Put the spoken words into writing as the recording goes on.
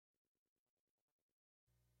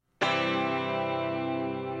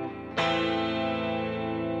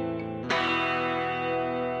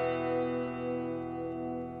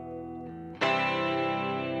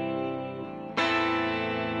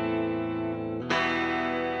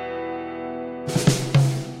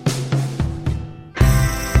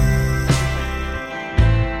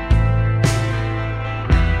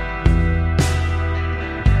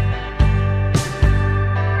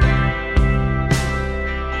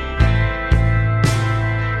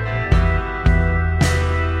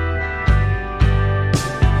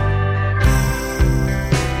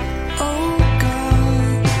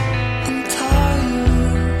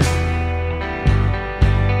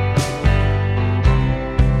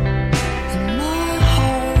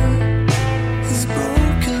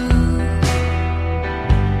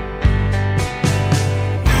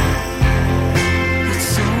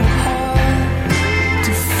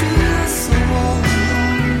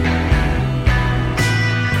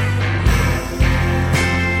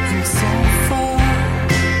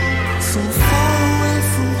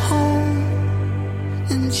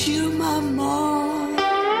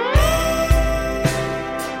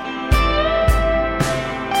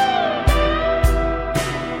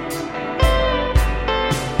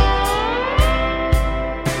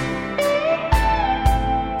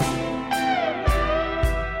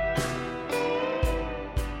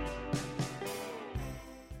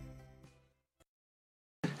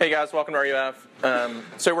Hey guys, welcome to RUF.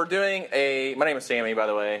 So we're doing my name is Sammy, by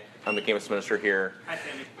the way. I'm the campus minister here. Hi,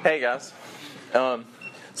 Sammy. Hey guys.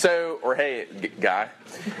 Hey guy.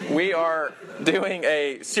 We are doing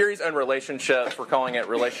a series on relationships. We're calling it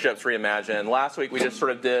Relationships Reimagined. Last week we just sort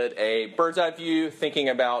of did a bird's eye view, thinking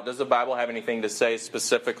about, does the Bible have anything to say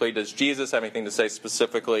specifically? Does Jesus have anything to say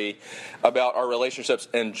specifically about our relationships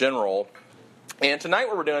in general? And tonight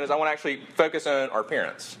what we're doing is I want to actually focus on our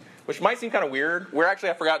parents, which might seem kind of weird.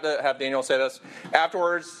 I forgot to have Daniel say this.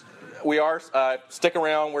 Afterwards, stick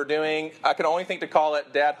around. I can only think to call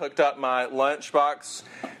it Dad hooked up my lunchbox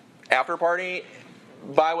after party,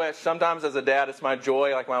 by which sometimes as a dad it's my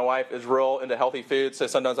joy. Like my wife is real into healthy food, so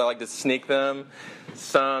sometimes I like to sneak them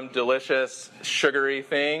some delicious sugary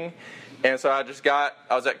thing. And so I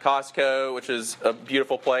was at Costco, which is a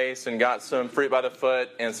beautiful place, and got some fruit by the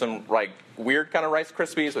foot and some like weird kind of Rice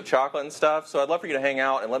Krispies with chocolate and stuff. So I'd love for you to hang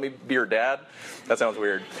out and let me be your dad. That sounds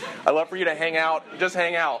weird. I'd love for you to hang out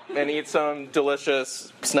and eat some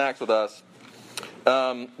delicious snacks with us.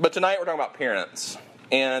 But tonight we're talking about parents.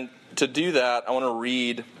 And to do that, I want to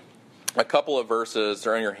read a couple of verses.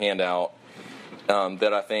 They're on your handout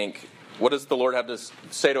that I think, what does the Lord have to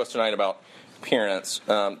say to us tonight about parents?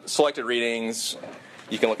 Selected readings,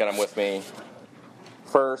 you can look at them with me.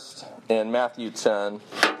 First, in Matthew 10,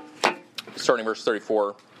 starting verse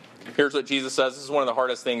 34, here's what Jesus says. This is one of the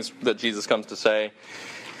hardest things that Jesus comes to say.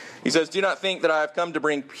 He says, "Do not think that I have come to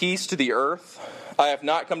bring peace to the earth. I have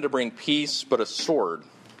not come to bring peace, but a sword.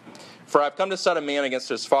 For I have come to set a man against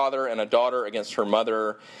his father, and a daughter against her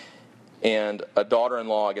mother, and a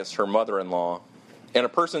daughter-in-law against her mother-in-law. And a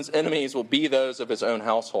person's enemies will be those of his own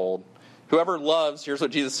household. Whoever loves," here's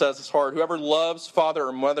what Jesus says is hard, "whoever loves father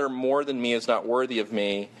or mother more than me is not worthy of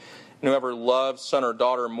me. And whoever loves son or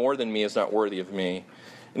daughter more than me is not worthy of me.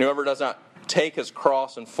 And whoever does not take his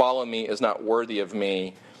cross and follow me is not worthy of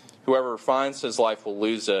me. Whoever finds his life will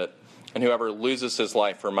lose it, and whoever loses his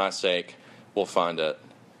life for my sake will find it."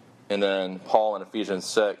 And then Paul in Ephesians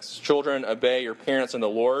 6, "Children, obey your parents in the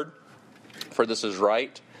Lord, for this is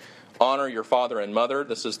right. Honor your father and mother.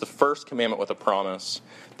 This is the first commandment with a promise,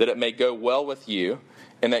 that it may go well with you,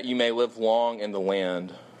 and that you may live long in the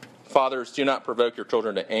land. Fathers, do not provoke your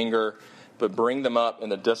children to anger, but bring them up in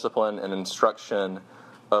the discipline and instruction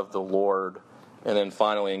of the Lord." And then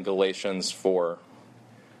finally in Galatians 4,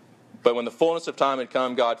 "But when the fullness of time had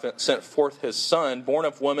come, God sent forth his Son, born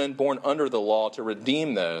of woman, born under the law, to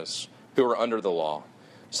redeem those who were under the law,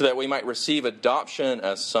 so that we might receive adoption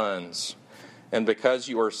as sons. And because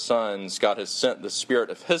you are sons, God has sent the Spirit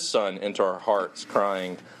of his Son into our hearts,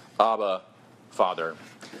 crying, 'Abba, Father.'"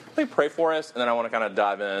 Let me pray for us, and then I want to kind of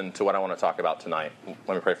dive into what I want to talk about tonight.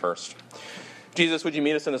 Let me pray first. Jesus, would you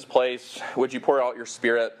meet us in this place? Would you pour out your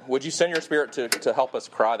Spirit? Would you send your Spirit to help us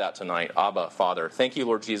cry that tonight? Abba, Father. Thank you,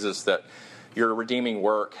 Lord Jesus, that your redeeming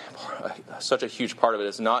work, such a huge part of it,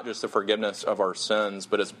 is not just the forgiveness of our sins,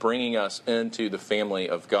 but it's bringing us into the family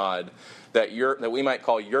of God, that we might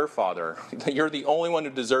call your Father. You're the only one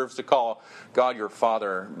who deserves to call God your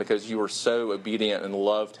Father, because you were so obedient and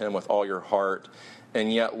loved him with all your heart.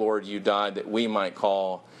 And yet, Lord, you died that we might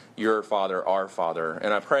call your Father our Father.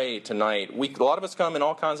 And I pray tonight, a lot of us come in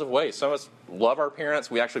all kinds of ways. Some of us love our parents.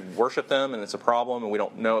 We actually worship them, and it's a problem, and we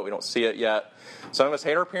don't know it. We don't see it yet. Some of us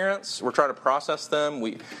hate our parents. We're trying to process them.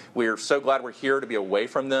 We are so glad we're here to be away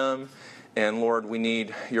from them. And Lord, we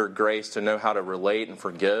need your grace to know how to relate and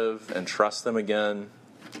forgive and trust them again.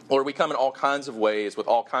 Lord, we come in all kinds of ways with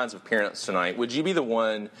all kinds of parents tonight. Would you be the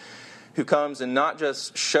one who comes and not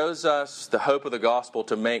just shows us the hope of the gospel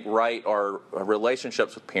to make right our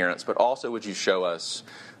relationships with parents, but also would you show us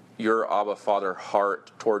your Abba Father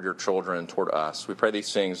heart toward your children, toward us. We pray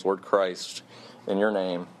these things, Lord Christ, in your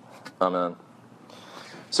name. Amen.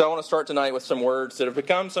 So I want to start tonight with some words that have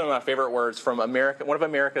become some of my favorite words from America. One of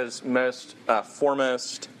America's most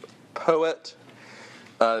foremost poet.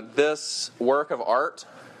 This work of art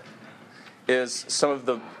is some of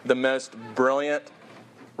the most brilliant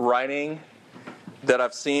writing that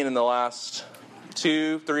I've seen in the last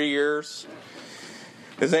 2-3 years.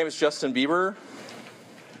 His name is Justin Bieber,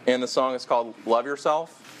 and the song is called "Love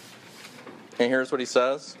Yourself." And here's what he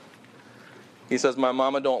says. He says, "My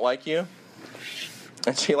mama don't like you,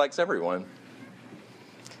 and she likes everyone.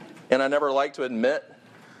 And I never like to admit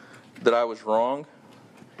that I was wrong.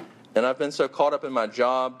 And I've been so caught up in my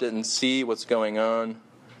job, didn't see what's going on.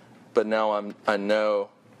 But now I know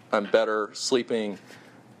I'm better sleeping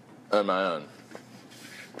on my own."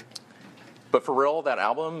 But for real, that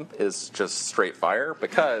album is just straight fire,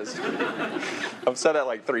 because I've said that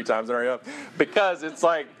like 3 times already. Because it's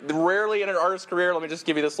like, rarely in an artist's career, let me just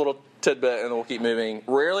give you this little tidbit and then we'll keep moving.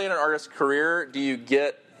 Rarely in an artist's career do you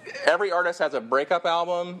get every artist has a breakup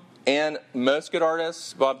album, and most good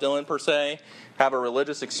artists, Bob Dylan per se, have a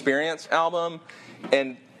religious experience album,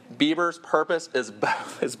 and Bieber's Purpose is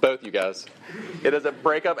both, you guys. It is a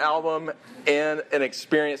breakup album and an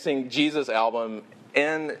experiencing Jesus album,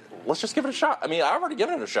 and let's just give it a shot. I mean, I've already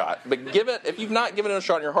given it a shot, but if you've not given it a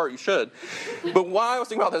shot in your heart, you should. But why I was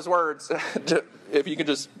thinking about those words, if you could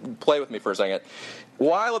just play with me for a second.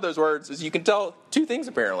 Why I love those words is you can tell two things,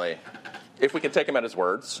 apparently, if we can take him at his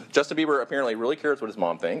words. Justin Bieber apparently really cares what his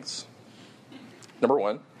mom thinks, number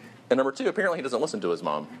one. And number two, apparently he doesn't listen to his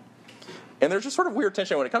mom. And there's just sort of weird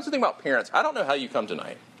tension when it comes to thinking about parents. I don't know how you come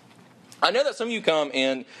tonight. I know that some of you come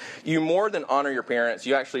and you more than honor your parents,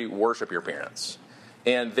 you actually worship your parents.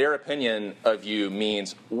 And their opinion of you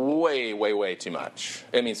means way, way, way too much.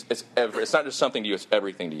 It means it's not just something to you, it's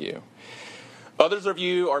everything to you. Others of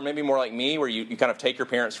you are maybe more like me, where you kind of take your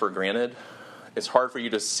parents for granted. It's hard for you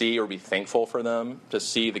to see or be thankful for them, to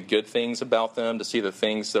see the good things about them, to see the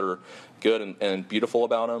things that are good and beautiful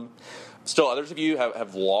about them. Still, others of you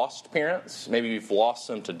have lost parents. Maybe you've lost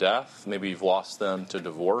them to death. Maybe you've lost them to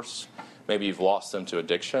divorce. Maybe you've lost them to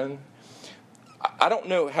addiction. I don't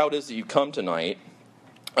know how it is that you come tonight.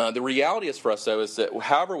 The reality is for us, though, is that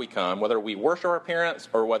however we come, whether we worship our parents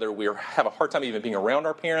or whether we have a hard time even being around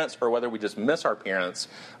our parents or whether we just miss our parents,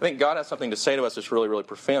 I think God has something to say to us that's really, really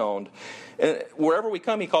profound. And wherever we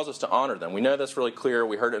come, he calls us to honor them. We know that's really clear.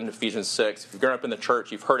 We heard it in Ephesians 6. If you've grown up in the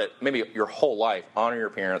church, you've heard it maybe your whole life. Honor your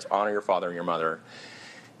parents, honor your father and your mother.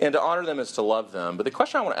 And to honor them is to love them. But the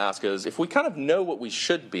question I want to ask is, if we kind of know what we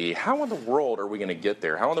should be, how in the world are we going to get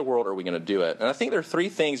there? How in the world are we going to do it? And I think there are three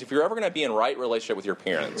things. If you're ever going to be in right relationship with your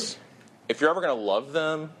parents, if you're ever going to love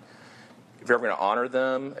them, if you're ever going to honor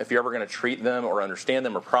them, if you're ever going to treat them or understand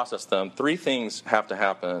them or process them, three things have to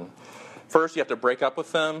happen. First, you have to break up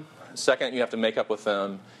with them. Second, you have to make up with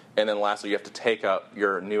them. And then lastly, you have to take up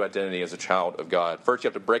your new identity as a child of God. First, you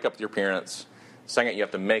have to break up with your parents. Second, you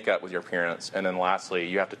have to make up with your parents. And then lastly,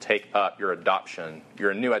 you have to take up your adoption,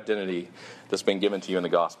 your new identity that's been given to you in the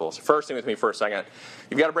gospel. So first, stay with me for a second.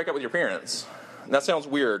 You've got to break up with your parents. And that sounds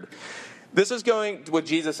weird. This is going with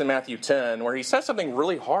Jesus in Matthew 10, where he says something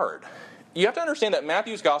really hard. You have to understand that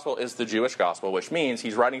Matthew's gospel is the Jewish gospel, which means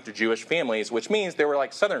he's writing to Jewish families, which means they were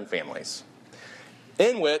like Southern families,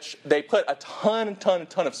 in which they put a ton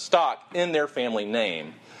of stock in their family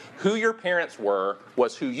name. Who your parents were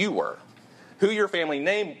was who you were. Who your family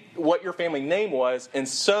name, what your family name was, in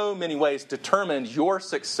so many ways determined your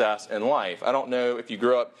success in life. I don't know if you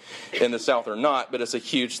grew up in the South or not, but it's a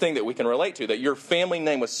huge thing that we can relate to, that your family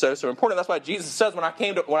name was so important. That's why Jesus says,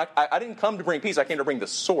 I didn't come to bring peace, I came to bring the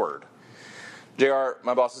sword. JR,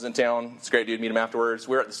 my boss is in town. It's great dude, meet him afterwards.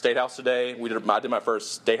 We were at the State House today. I did my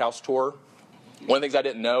first State House tour. One of the things I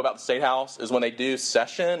didn't know about the State House is when they do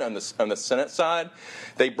session on the Senate side,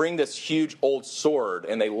 they bring this huge old sword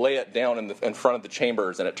and they lay it down in front of the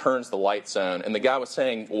chambers and it turns the lights on. And the guy was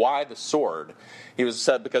saying, why the sword? He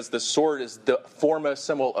said, because the sword is the foremost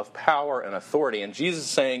symbol of power and authority. And Jesus is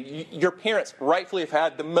saying, your parents rightfully have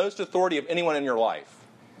had the most authority of anyone in your life.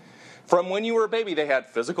 From when you were a baby, they had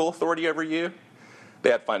physical authority over you. They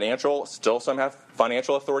had still some have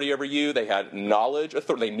financial authority over you. They had knowledge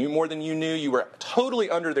authority. They knew more than you knew. You were totally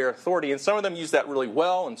under their authority. And some of them used that really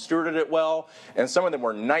well and stewarded it well. And some of them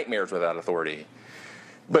were nightmares without authority.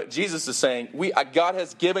 But Jesus is saying, God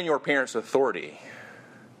has given your parents authority.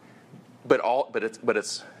 But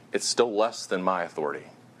it's still less than my authority.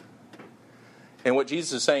 And what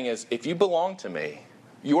Jesus is saying is, if you belong to me,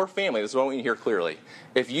 your family, this is what we hear clearly.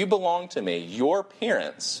 If you belong to me, your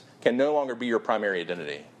parents can no longer be your primary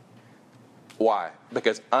identity. Why?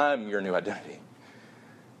 Because I'm your new identity.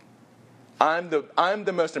 I'm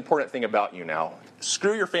the most important thing about you now.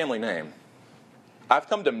 Screw your family name. I've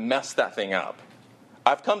come to mess that thing up.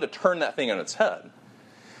 I've come to turn that thing on its head.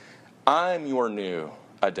 I'm your new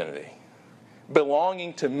identity.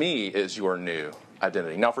 Belonging to me is your new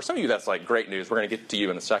identity. Now, for some of you, that's like great news. We're going to get to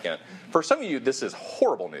you in a second. For some of you, this is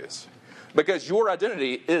horrible news. Because your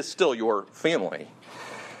identity is still your family.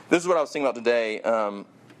 This is what I was thinking about today.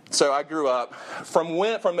 So I grew up,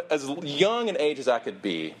 from as young an age as I could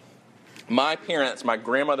be, my parents, my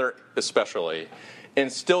grandmother especially,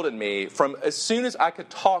 instilled in me from as soon as I could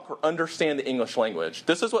talk or understand the English language.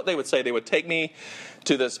 This is what they would say. They would take me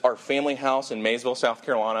to our family house in Maysville, South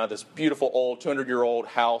Carolina, this beautiful old 200-year-old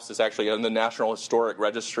house that's actually in the National Historic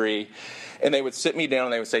Registry. And they would sit me down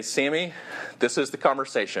and they would say, Sammy, this is the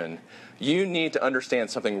conversation. You need to understand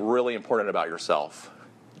something really important about yourself.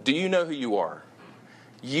 Do you know who you are?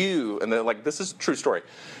 This is a true story.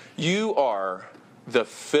 You are the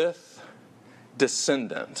fifth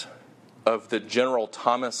descendant of the General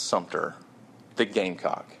Thomas Sumter the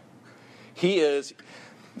Gamecock. This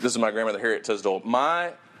is my grandmother, Harriet Tisdale.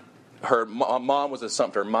 Her mom was a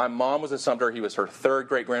Sumter. My mom was a Sumter. He was her third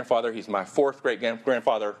great-grandfather. He's my fourth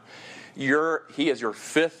great-grandfather. He is your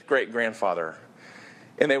fifth great-grandfather.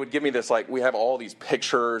 And they would give me this, we have all these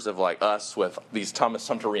pictures of, us with these Thomas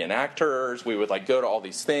Sumter reenactors. We would, go to all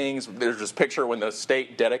these things. There's this picture when the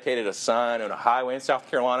state dedicated a sign on a highway in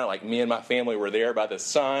South Carolina. Me and my family were there by the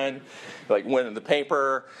sign, went in the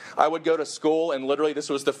paper. I would go to school, and literally this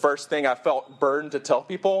was the first thing I felt burdened to tell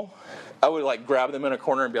people. I would, grab them in a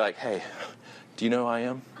corner and be like, hey, do you know who I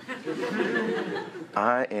am?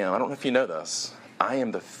 I don't know if you know this. I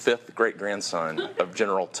am the fifth great-grandson of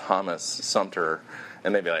General Thomas Sumter.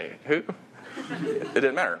 And they'd be like, who? It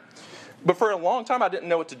didn't matter. But for a long time, I didn't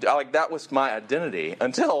know what to do. That was my identity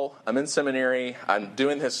until I'm in seminary. I'm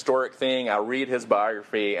doing the historic thing. I read his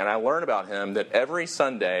biography, and I learn about him that every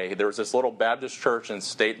Sunday, there was this little Baptist church in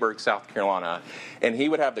Statesburg, South Carolina, and he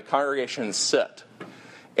would have the congregation sit,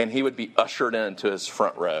 and he would be ushered into his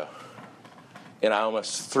front row. And I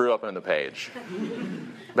almost threw up on the page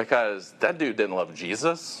because that dude didn't love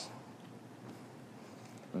Jesus.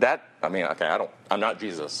 I'm not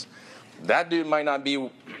Jesus. That dude might not be,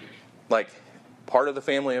 part of the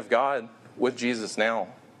family of God with Jesus now.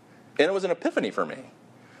 And it was an epiphany for me.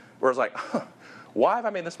 Where I was why have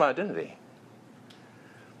I made this my identity?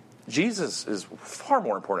 Jesus is far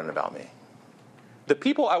more important about me. The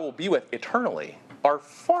people I will be with eternally are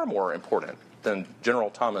far more important than General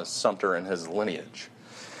Thomas Sumter and his lineage.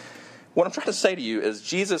 What I'm trying to say to you is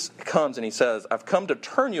Jesus comes and he says, I've come to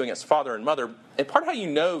turn you against father and mother. And part of how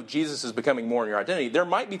you know Jesus is becoming more in your identity, there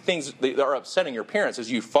might be things that are upsetting your parents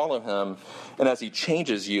as you follow him and as he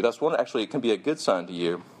changes you. That's one, actually, it can be a good sign to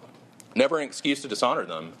you. Never an excuse to dishonor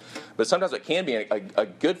them. But sometimes it can be a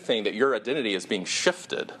good thing that your identity is being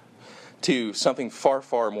shifted to something far,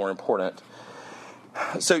 far more important.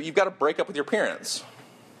 So you've got to break up with your parents.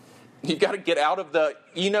 You've got to get out of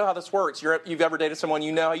you know how this works. You've ever dated someone,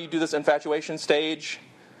 you know how you do this infatuation stage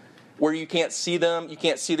where you can't see them, you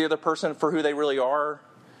can't see the other person for who they really are,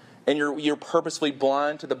 and you're purposefully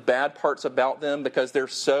blind to the bad parts about them because they're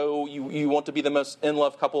you want to be the most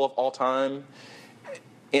in-love couple of all time.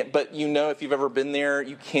 But if you've ever been there,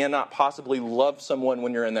 you cannot possibly love someone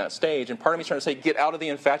when you're in that stage. And part of me is trying to say, get out of the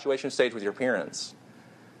infatuation stage with your parents.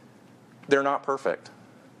 They're not perfect.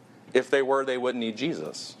 If they were, they wouldn't need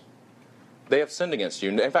Jesus. They have sinned against you.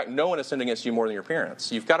 In fact, no one has sinned against you more than your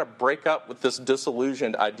parents. You've got to break up with this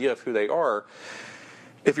disillusioned idea of who they are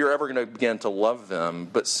if you're ever going to begin to love them.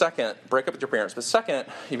 But second, break up with your parents. But second,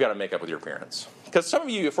 you've got to make up with your parents. Because some of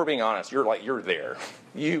you, if we're being honest, you're there.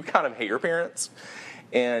 You kind of hate your parents,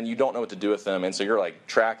 and you don't know what to do with them. And so you're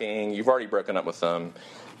tracking. You've already broken up with them.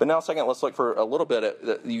 But now, second, let's look for a little bit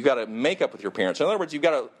at you've got to make up with your parents. In other words, you've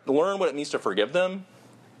got to learn what it means to forgive them.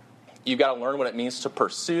 You've got to learn what it means to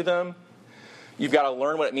pursue them. You've got to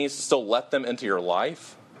learn what it means to still let them into your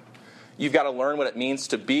life. You've got to learn what it means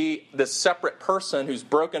to be this separate person who's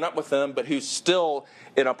broken up with them, but who's still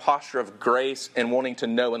in a posture of grace and wanting to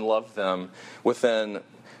know and love them within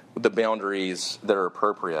the boundaries that are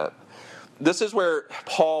appropriate. This is where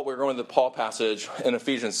we're going to the Paul passage in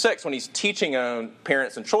Ephesians 6 when he's teaching on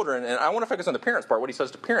parents and children. And I want to focus on the parents part, what he says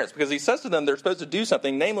to parents, because he says to them they're supposed to do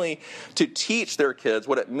something, namely to teach their kids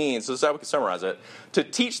what it means. This is how we can summarize it. To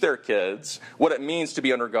teach their kids what it means to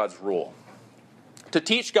be under God's rule. To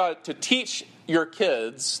teach their kids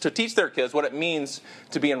what it means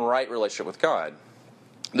to be in right relationship with God.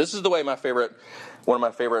 This is the way one of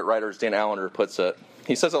my favorite writers, Dan Allender, puts it.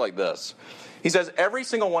 He says it like this. He says, every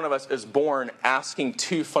single one of us is born asking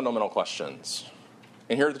two fundamental questions.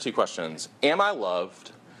 And here are the two questions. Am I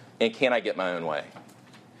loved? And can I get my own way?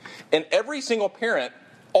 And every single parent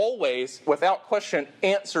always, without question,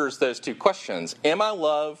 answers those two questions. Am I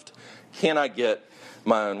loved? Can I get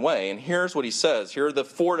my own way? And here's what he says. Here are the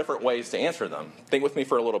 4 different ways to answer them. Think with me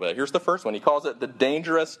for a little bit. Here's the first one. He calls it the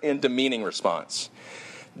dangerous and demeaning response.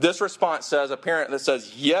 This response says, a parent that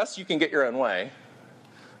says, yes, you can get your own way,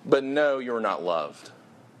 but no, you're not loved.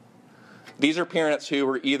 These are parents who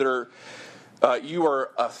were either, you were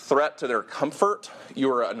a threat to their comfort, you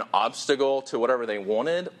were an obstacle to whatever they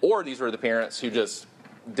wanted, or these were the parents who just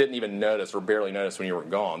didn't even notice or barely notice when you were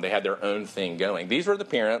gone. They had their own thing going. These were the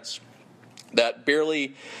parents that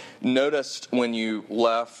barely noticed when you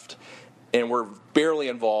left and were barely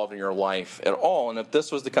involved in your life at all. And if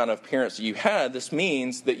this was the kind of parents that you had, this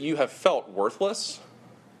means that you have felt worthless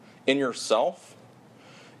in yourself.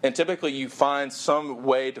 And typically you find some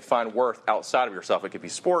way to find worth outside of yourself. It could be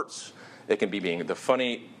sports. It can be being the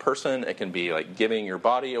funny person. It can be giving your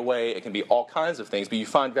body away. It can be all kinds of things. But you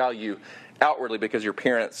find value outwardly because your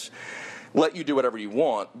parents let you do whatever you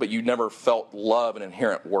want, but you never felt love and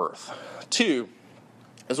inherent worth. 2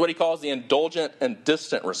 is what he calls the indulgent and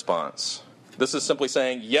distant response. This is simply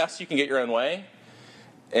saying, yes, you can get your own way,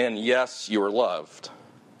 and yes, you are loved.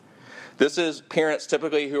 This is parents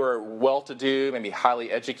typically who are well-to-do, maybe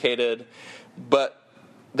highly educated, but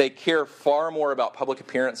they care far more about public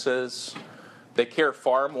appearances. They care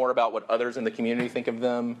far more about what others in the community think of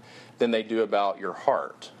them than they do about your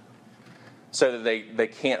heart. So that they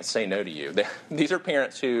can't say no to you. These are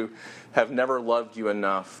parents who have never loved you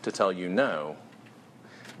enough to tell you no.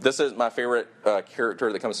 This is my favorite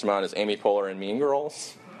character that comes to mind is Amy Poehler in Mean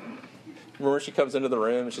Girls. Remember she comes into the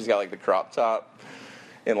room and she's got like the crop top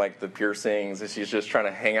and like the piercings and she's just trying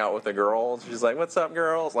to hang out with the girls. She's like, "What's up,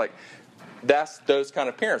 girls?" Like, that's those kind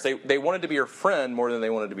of parents. They wanted to be your friend more than they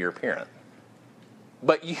wanted to be your parent.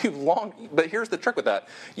 But here's the trick with that.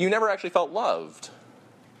 You never actually felt loved.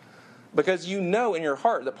 Because you know in your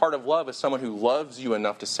heart that part of love is someone who loves you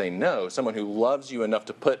enough to say no, someone who loves you enough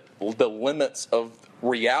to put the limits of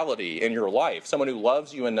reality in your life, someone who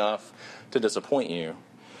loves you enough to disappoint you.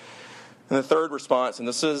 And the third response, and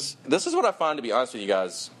this is what I find, to be honest with you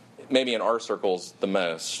guys, maybe in our circles the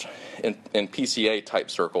most, in PCA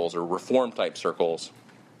type circles or reform type circles,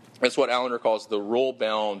 it's what Allender calls the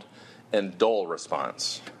rule-bound and dull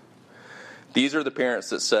response. These are the parents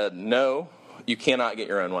that said, no, you cannot get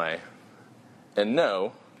your own way. And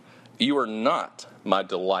no, you are not my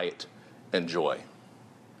delight and joy.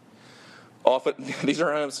 Often, these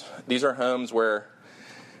are homes where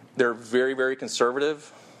they're very, very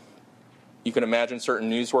conservative. You can imagine certain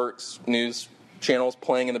news channels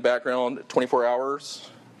playing in the background 24 hours.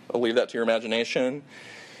 I'll leave that to your imagination.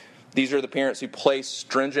 These are the parents who place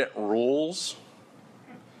stringent rules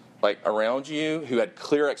like around you, who had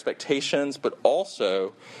clear expectations, but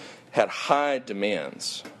also had high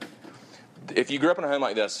demands. If you grew up in a home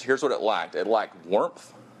like this, here's what it lacked. It lacked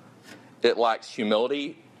warmth. It lacked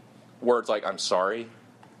humility. Words like, "I'm sorry.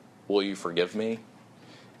 Will you forgive me?"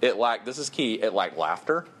 It lacked, this is key, it lacked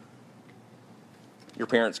laughter. Your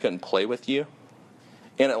parents couldn't play with you.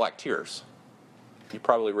 And it lacked tears. You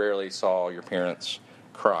probably rarely saw your parents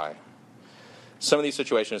cry. Some of these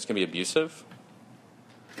situations can be abusive.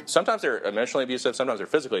 Sometimes they're emotionally abusive. Sometimes they're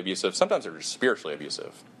physically abusive. Sometimes they're spiritually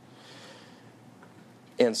abusive.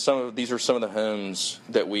 And these are some of the homes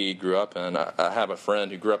that we grew up in. I have a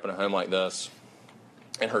friend who grew up in a home like this,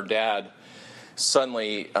 and her dad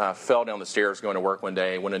suddenly fell down the stairs going to work one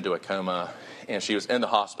day, went into a coma, and she was in the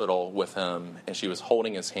hospital with him, and she was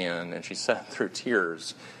holding his hand, and she said through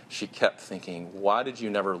tears, she kept thinking, "Why did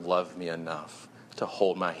you never love me enough to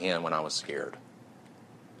hold my hand when I was scared?"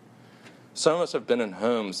 Some of us have been in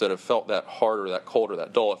homes that have felt that hard or that cold or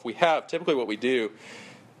that dull. If we have, typically what we do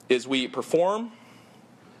is we perform,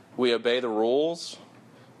 we obey the rules,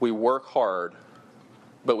 we work hard,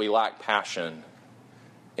 but we lack passion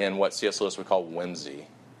and what C.S. Lewis would call whimsy.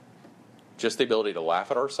 Just the ability to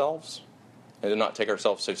laugh at ourselves and to not take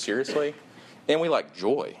ourselves so seriously. And we lack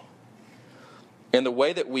joy. And the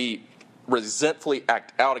way that we resentfully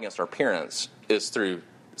act out against our parents is through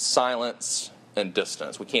silence and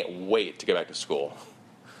distance. We can't wait to go back to school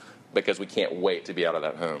because we can't wait to be out of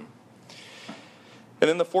that home. And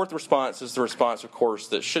then the fourth response is the response, of course,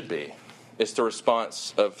 that should be. It's the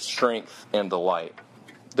response of strength and delight.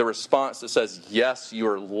 The response that says, yes, you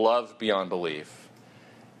are loved beyond belief.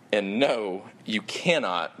 And no, you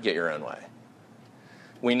cannot get your own way.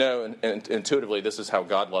 We know intuitively this is how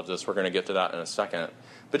God loves us. We're going to get to that in a second.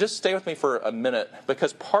 But just stay with me for a minute,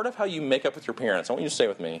 because part of how you make up with your parents, I want you to stay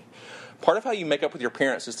with me. Part of how you make up with your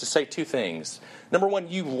parents is to say two things. Number one,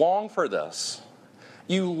 you long for this.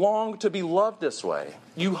 You long to be loved this way.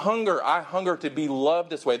 I hunger to be loved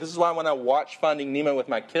this way. This is why when I watch Finding Nemo with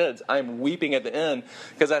my kids, I'm weeping at the end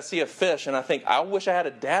because I see a fish and I think, I wish I had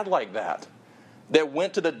a dad like that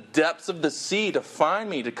went to the depths of the sea to find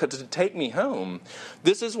me, to take me home.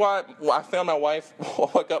 This is why I found my wife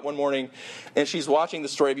woke up one morning and she's watching the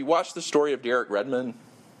story. Have you watched the story of Derek Redmond?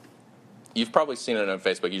 You've probably seen it on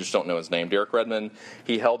Facebook. You just don't know his name. Derek Redmond,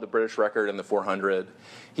 he held the British record in the 400.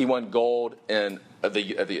 He won gold in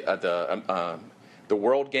the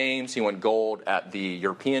World Games. He won gold at the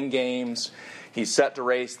European Games. He's set to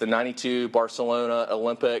race the 92 Barcelona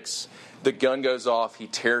Olympics. The gun goes off. He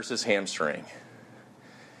tears his hamstring.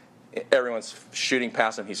 Everyone's shooting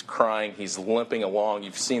past him. He's crying. He's limping along.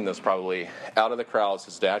 You've seen this probably. Out of the crowds,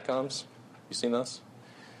 his dad comes. You seen this?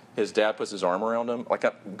 His dad puts his arm around him.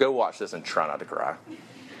 Go watch this and try not to cry.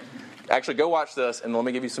 Actually, go watch this, and let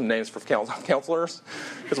me give you some names for counselors,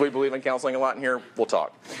 because we believe in counseling a lot in here. We'll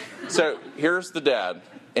talk. So here's the dad,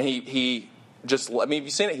 and he just,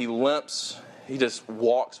 you've seen it. He limps. He just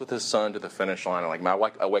walks with his son to the finish line. And I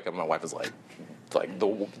wake up and my wife is like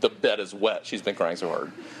the bed is wet. She's been crying so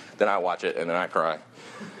hard. Then I watch it and then I cry.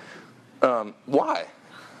 Why?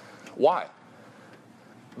 Why?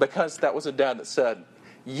 Because that was a dad that said,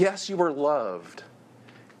 yes, you were loved,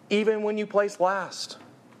 even when you place last,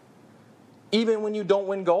 even when you don't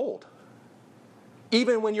win gold,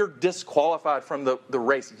 even when you're disqualified from the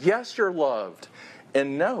race. Yes, you're loved.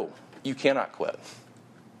 And no, you cannot quit.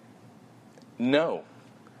 No,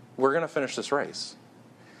 we're going to finish this race.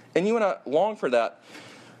 And you and I long for that.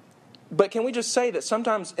 But can we just say that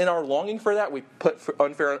sometimes in our longing for that, we put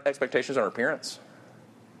unfair expectations on our parents?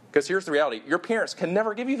 Because here's the reality. Your parents can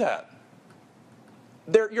never give you that.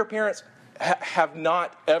 Your parents have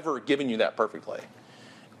not ever given you that perfectly.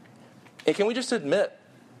 And can we just admit,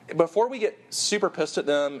 before we get super pissed at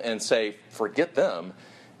them and say, forget them,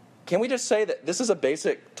 can we just say that this is a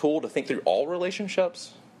basic tool to think through all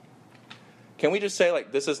relationships? Can we just say,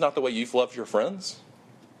 this is not the way you've loved your friends?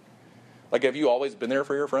 Have you always been there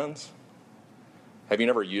for your friends? Have you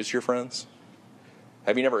never used your friends?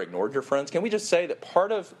 Have you never ignored your friends? Can we just say that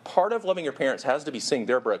part of loving your parents has to be seeing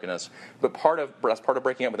their brokenness, but that's part of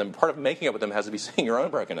breaking up with them. Part of making up with them has to be seeing your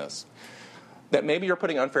own brokenness. That maybe you're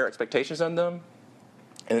putting unfair expectations on them,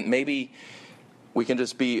 and maybe we can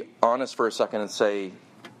just be honest for a second and say,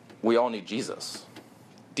 we all need Jesus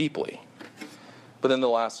deeply. But then the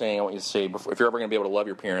last thing I want you to see, if you're ever going to be able to love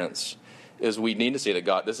your parents, is we need to see that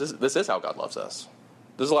God, this is how God loves us.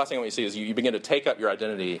 This is the last thing I want you to see, is you begin to take up your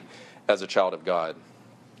identity as a child of God.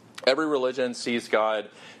 Every religion sees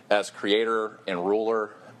God as creator and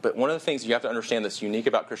ruler, but one of the things you have to understand that's unique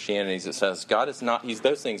about Christianity is it says God is not, he's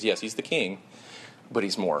those things, yes, he's the king, but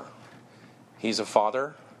he's more. He's a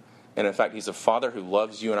father, and in fact, he's a father who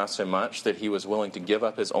loves you and I so much that he was willing to give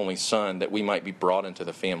up his only son that we might be brought into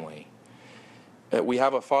the family. We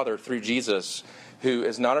have a father through Jesus who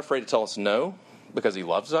is not afraid to tell us no because he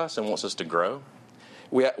loves us and wants us to grow.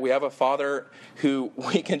 We have a father who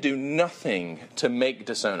we can do nothing to make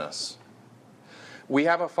disown us. We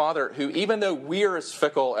have a father who, even though we are as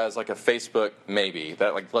fickle as a Facebook maybe,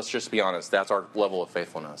 that let's just be honest, that's our level of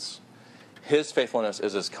faithfulness. His faithfulness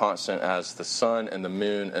is as constant as the sun and the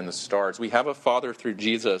moon and the stars. We have a father through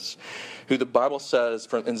Jesus who the Bible says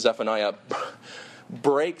in Zephaniah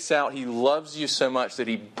breaks out, he loves you so much that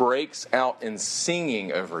he breaks out in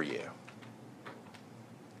singing over you.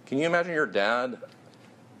 Can you imagine your dad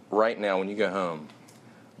right now when you go home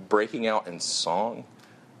breaking out in song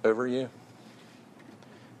over you?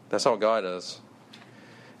 That's how God is.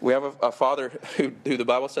 We have a father who the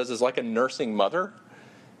Bible says is like a nursing mother.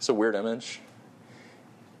 It's a weird image.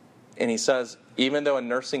 And he says, even though a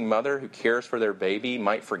nursing mother who cares for their baby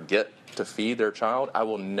might forget to feed their child, I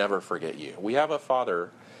will never forget you. We have a father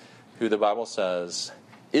who the Bible says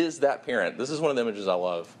is that parent. This is one of the images I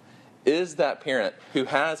love. Is that parent who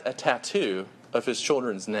has a tattoo of his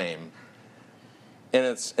children's name. And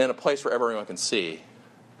it's in a place where everyone can see.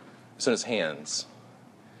 It's in his hands.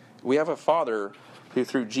 We have a father who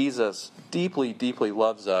through Jesus deeply, deeply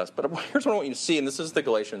loves us. But here's what I want you to see, and this is the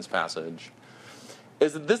Galatians passage,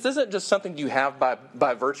 is that this isn't just something you have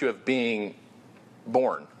by virtue of being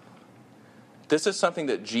born. This is something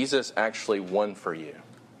that Jesus actually won for you.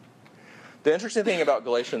 The interesting thing about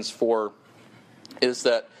Galatians 4 is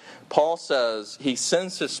that Paul says he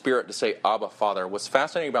sends his Spirit to say, Abba, Father. What's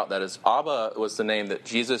fascinating about that is Abba was the name that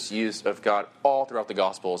Jesus used of God all throughout the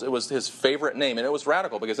Gospels. It was his favorite name, and it was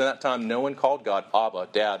radical because in that time no one called God Abba,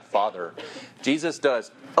 Dad, Father. Jesus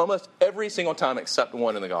does almost every single time except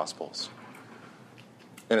one in the Gospels.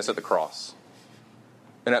 And it's at the cross.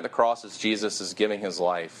 And at the cross, as Jesus is giving his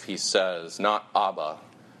life, he says, not Abba.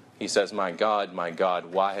 He says, my God,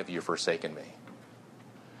 why have you forsaken me?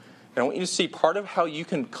 And I want you to see part of how you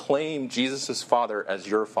can claim Jesus' Father as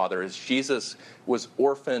your Father is Jesus was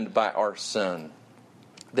orphaned by our sin,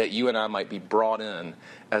 that you and I might be brought in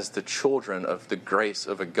as the children of the grace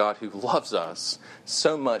of a God who loves us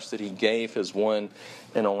so much that he gave his one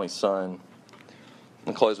and only Son.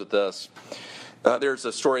 I'll close with this. There's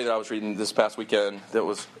a story that I was reading this past weekend that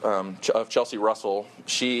was of Chelsea Russell.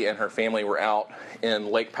 She and her family were out in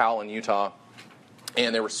Lake Powell in Utah,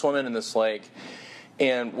 and they were swimming in this lake.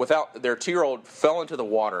 And their 2-year-old fell into the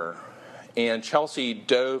water, and Chelsea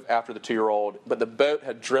dove after the 2-year-old, but the boat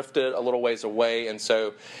had drifted a little ways away, and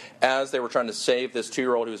so as they were trying to save this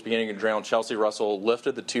 2-year-old who was beginning to drown, Chelsea Russell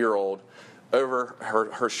lifted the 2-year-old over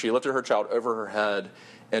she lifted her child over her head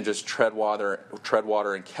and just tread water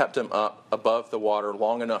and kept him up above the water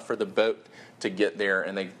long enough for the boat to get there,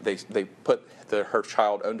 and they put her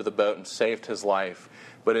child under the boat and saved his life,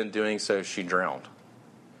 but in doing so she drowned,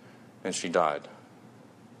 and she died.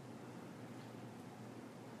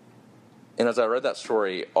 And as I read that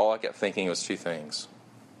story, all I kept thinking was two things.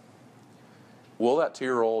 Will that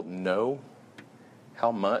 2-year-old know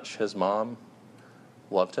how much his mom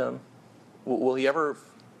loved him? Will he ever,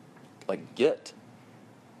 get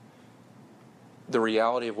the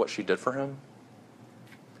reality of what she did for him?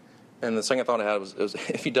 And the second thought I had was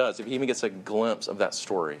if he even gets a glimpse of that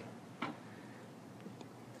story,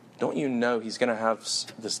 don't you know he's going to have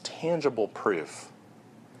this tangible proof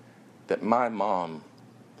that my mom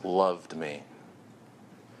loved me?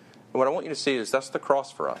 And what I want you to see is that's the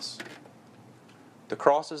cross for us. The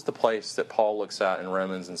cross is the place that Paul looks at in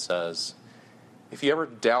Romans and says, if you ever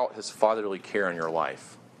doubt his fatherly care in your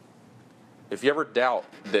life, if you ever doubt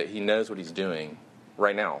that he knows what he's doing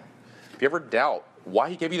right now, if you ever doubt why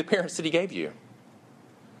he gave you the parents that he gave you,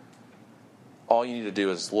 all you need to do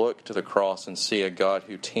is look to the cross and see a God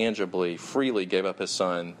who tangibly, freely gave up his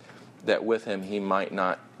son, that with him he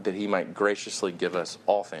might graciously give us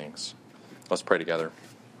all things. Let's pray together.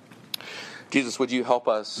 Jesus, would you help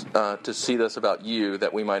us to see this about you,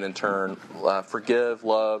 that we might in turn forgive,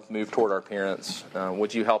 love, move toward our parents?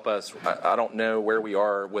 Would you help us? I don't know where we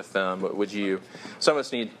are with them, but would you? Some of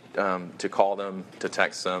us need to call them, to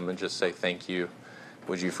text them, and just say thank you.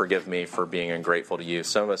 Would you forgive me for being ungrateful to you?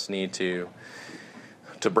 Some of us need to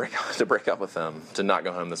break up with them, to not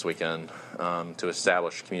go home this weekend, to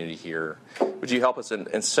establish community here. Would you help us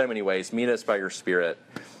in so many ways? Meet us by your Spirit.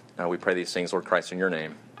 We pray these things, Lord Christ, in your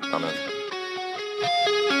name. Amen.